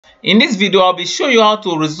In this video, I'll be showing you how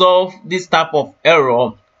to resolve this type of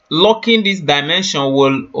error. Locking this dimension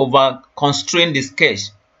will over-constrain the sketch.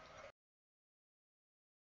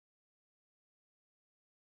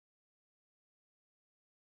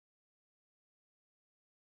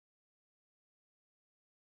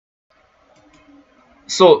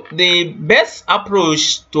 So the best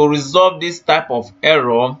approach to resolve this type of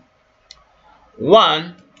error,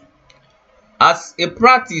 one, as a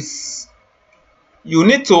practice, you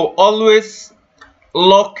need to always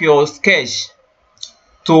lock your sketch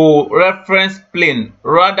to reference plane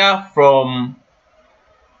rather from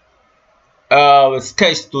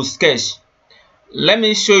sketch to sketch. Let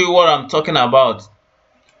me show you what I'm talking about.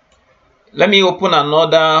 Let me open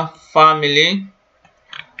another family.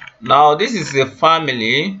 Now this is a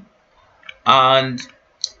family and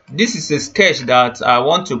this is a sketch that I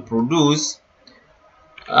want to produce,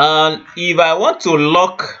 and if I want to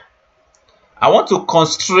lock, I want to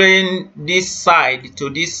constrain this side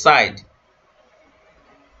to this side.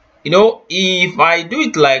 You know, if I do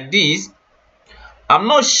it like this, I'm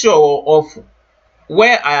not sure of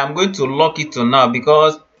where I am going to lock it to now,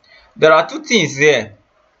 because there are two things here.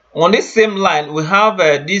 On this same line, we have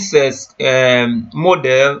this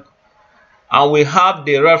model and we have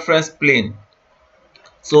the reference plane.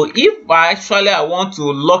 So if I want to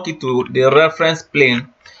lock it to the reference plane,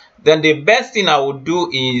 then the best thing I would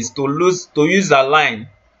do is to use a line.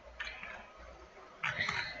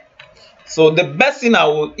 So the best thing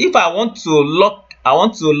if I want to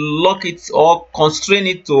lock it or constrain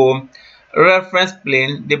it to reference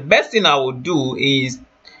plane, the best thing I would do is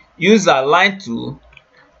use a line tool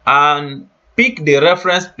and pick the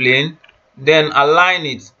reference plane, then align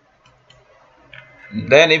it.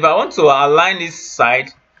 Then if I want to align this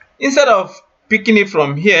side, instead of picking it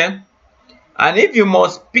from here, and if you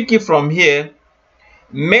must pick it from here,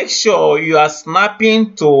 make sure you are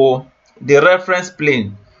snapping to the reference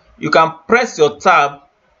plane. You can press your tab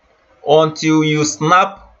until you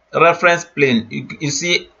snap reference plane. You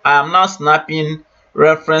see, I am now snapping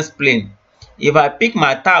reference plane. If I pick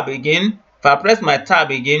my tab again, if I press my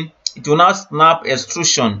tab again, it will now snap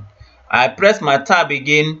extrusion. I press my tab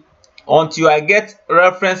again until I get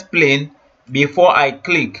reference plane before I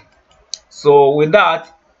click. So with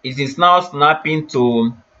that, it is now snapping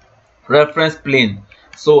to reference plane.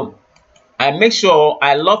 So I make sure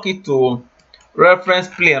I lock it to reference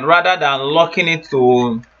plane rather than locking it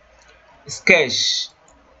to sketch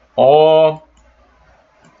or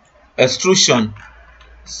extrusion.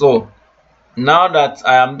 So now that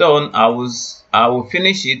I am done, I will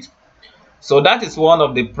finish it. So that is one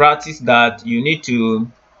of the practice that you need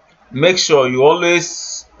to make sure you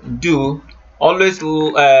always do. Always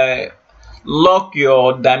lock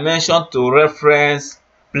your dimension to reference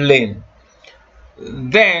plane.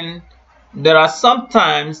 Then there are some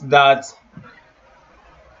times that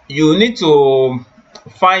you need to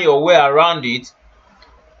find your way around it.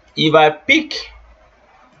 If I pick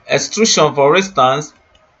extrusion, for instance,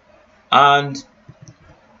 and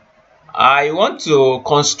I want to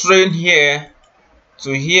constrain here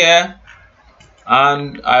to here,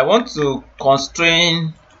 and I want to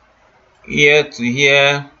constrain here to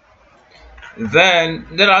here, then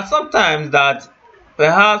there are some times that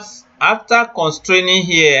perhaps after constraining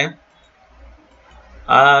here,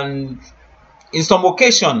 and in some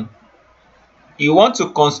occasion you want to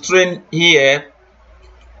constrain here,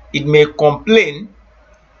 it may complain.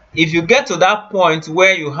 If you get to that point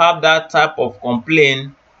where you have that type of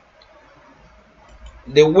complaint,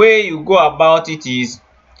 the way you go about it is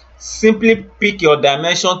simply pick your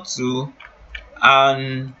dimension tool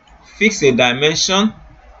and fix a dimension,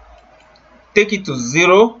 take it to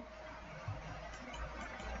 0,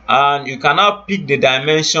 and you can now pick the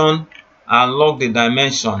dimension and lock the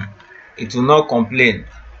dimension. It will not complain.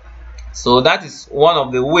 So that is one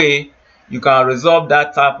of the way you can resolve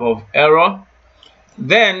that type of error.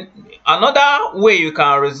 Then another way you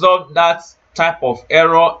can resolve that type of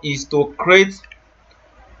error is to create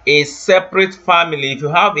a separate family. If you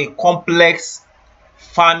have a complex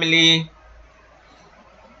family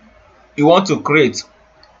you want to create,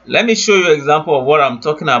 let me show you an example of what I'm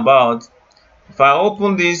talking about. If I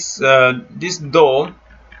open this this door,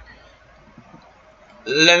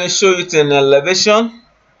 let me show it in elevation.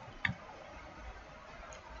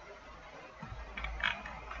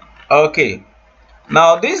 Okay,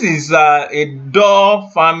 now this is a door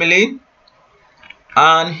family,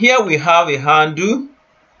 and here we have a handle,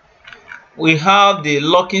 we have the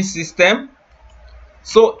locking system.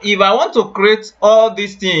 So if I want to create all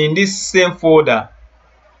these things in this same folder,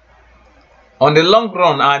 on the long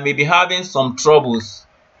run I may be having some troubles,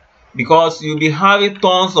 because you'll be having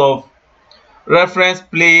tons of reference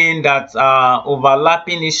plane that are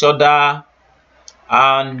overlapping each other,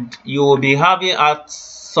 and you will be having, at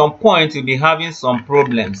some point you'll be having some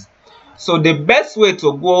problems. So the best way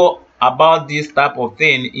to go about this type of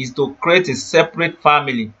thing is to create a separate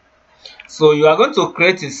family. So you are going to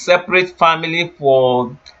create a separate family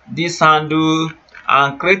for this handle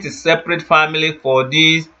and create a separate family for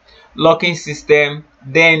this locking system.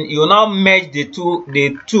 Then you now merge the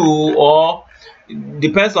two, or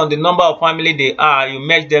depends on the number of family they are, you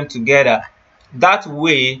merge them together. That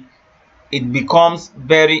way it becomes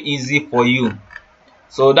very easy for you.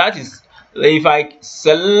 So that is, if I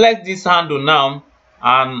select this handle now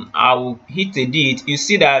and I will hit edit, you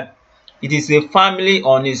see that it is a family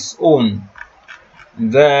on its own.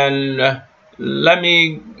 Then let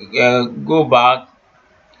me go back.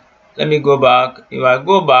 If I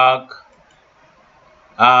go back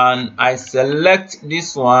and I select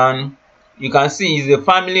this one, you can see it's a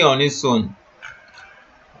family on its own.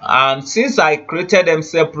 And since I created them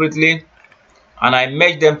separately and I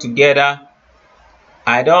merged them together,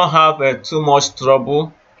 I don't have too much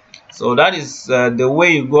trouble. So that is the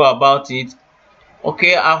way you go about it.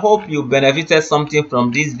 Okay, I hope you benefited something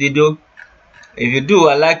from this video. If you do,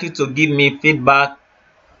 I'd like you to give me feedback.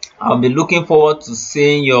 I'll be looking forward to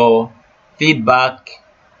seeing your feedback.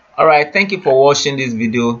 Alright, thank you for watching this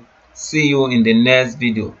video. See you in the next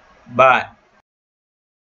video. Bye.